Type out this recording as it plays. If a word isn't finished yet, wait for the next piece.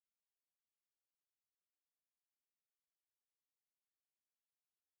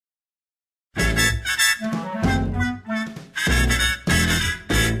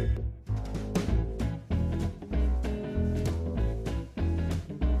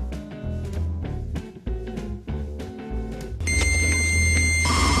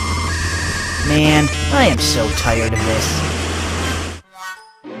Man, I am so tired of this.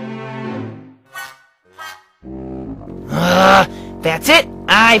 That's it!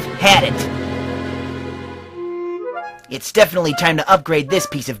 I've had it! It's definitely time to upgrade this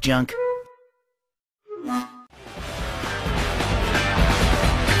piece of junk.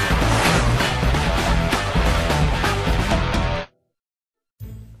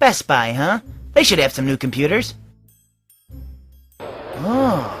 Best Buy, huh? They should have some new computers.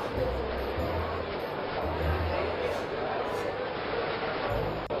 Oh.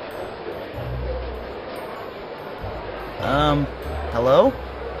 Hello?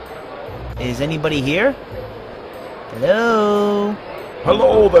 Is anybody here? Hello?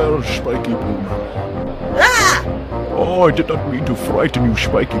 Hello there, Spiky Blue Man. Ah! Oh, I did not mean to frighten you,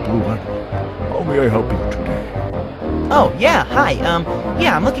 Spiky Blue Man. How may I help you today? Oh, yeah, hi.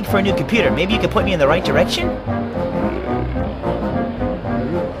 Yeah, I'm looking for a new computer. Maybe you could point me in the right direction?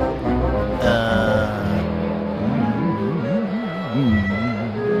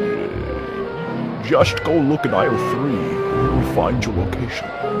 Just go look in aisle 3. You'll find your location.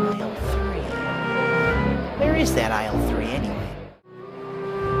 Aisle 3? Where is that aisle 3, anyway?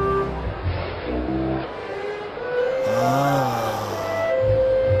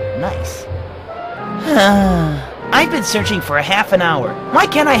 Oh. Nice. I've been searching for a half an hour. Why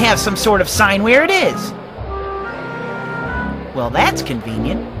can't I have some sort of sign where it is? Well, that's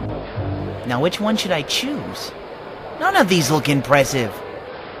convenient. Now, which one should I choose? None of these look impressive.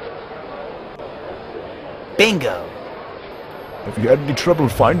 Bingo. Have you had any trouble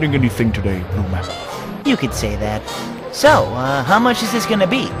finding anything today, Blue Man? You could say that. So, how much is this gonna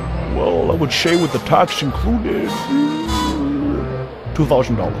be? Well, I would say with the tax included,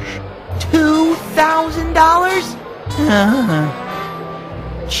 $2,000.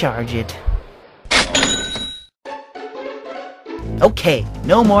 $2,000? Charge it. Okay,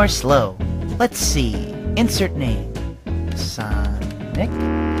 no more slow. Let's see. Insert name. Sonic.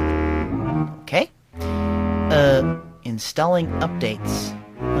 Okay. Installing updates.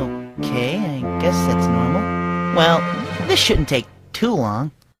 Okay, I guess that's normal. Well, this shouldn't take too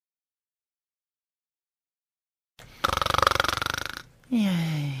long.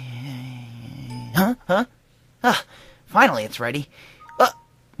 Huh? Finally it's ready.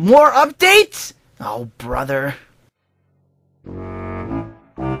 More updates? Oh, brother.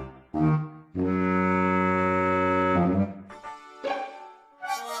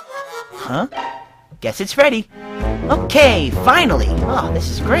 Huh? Guess it's ready. Okay, finally! Oh, this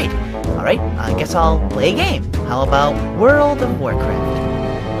is great. Alright, I guess I'll play a game. How about World of Warcraft?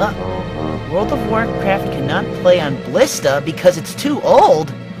 World of Warcraft cannot play on Blista because it's too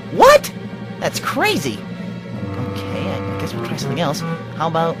old? What? That's crazy. Okay, I guess we'll try something else. How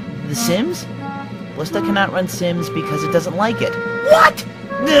about The Sims? Blista cannot run Sims because it doesn't like it. What?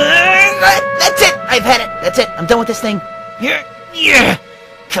 That's it! I've had it! That's it! I'm done with this thing. Yeah.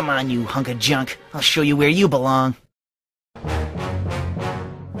 Come on, you hunk of junk. I'll show you where you belong.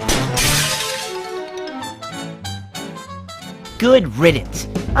 Good riddance.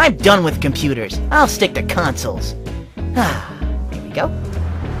 I'm done with computers. I'll stick to consoles. Here we go.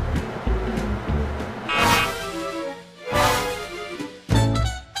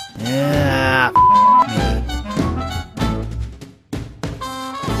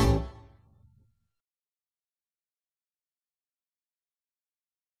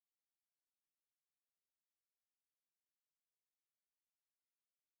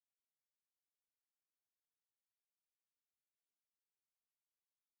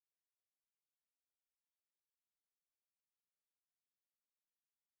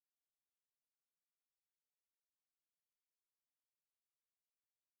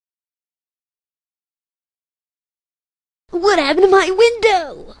 What happened to my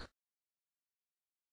window?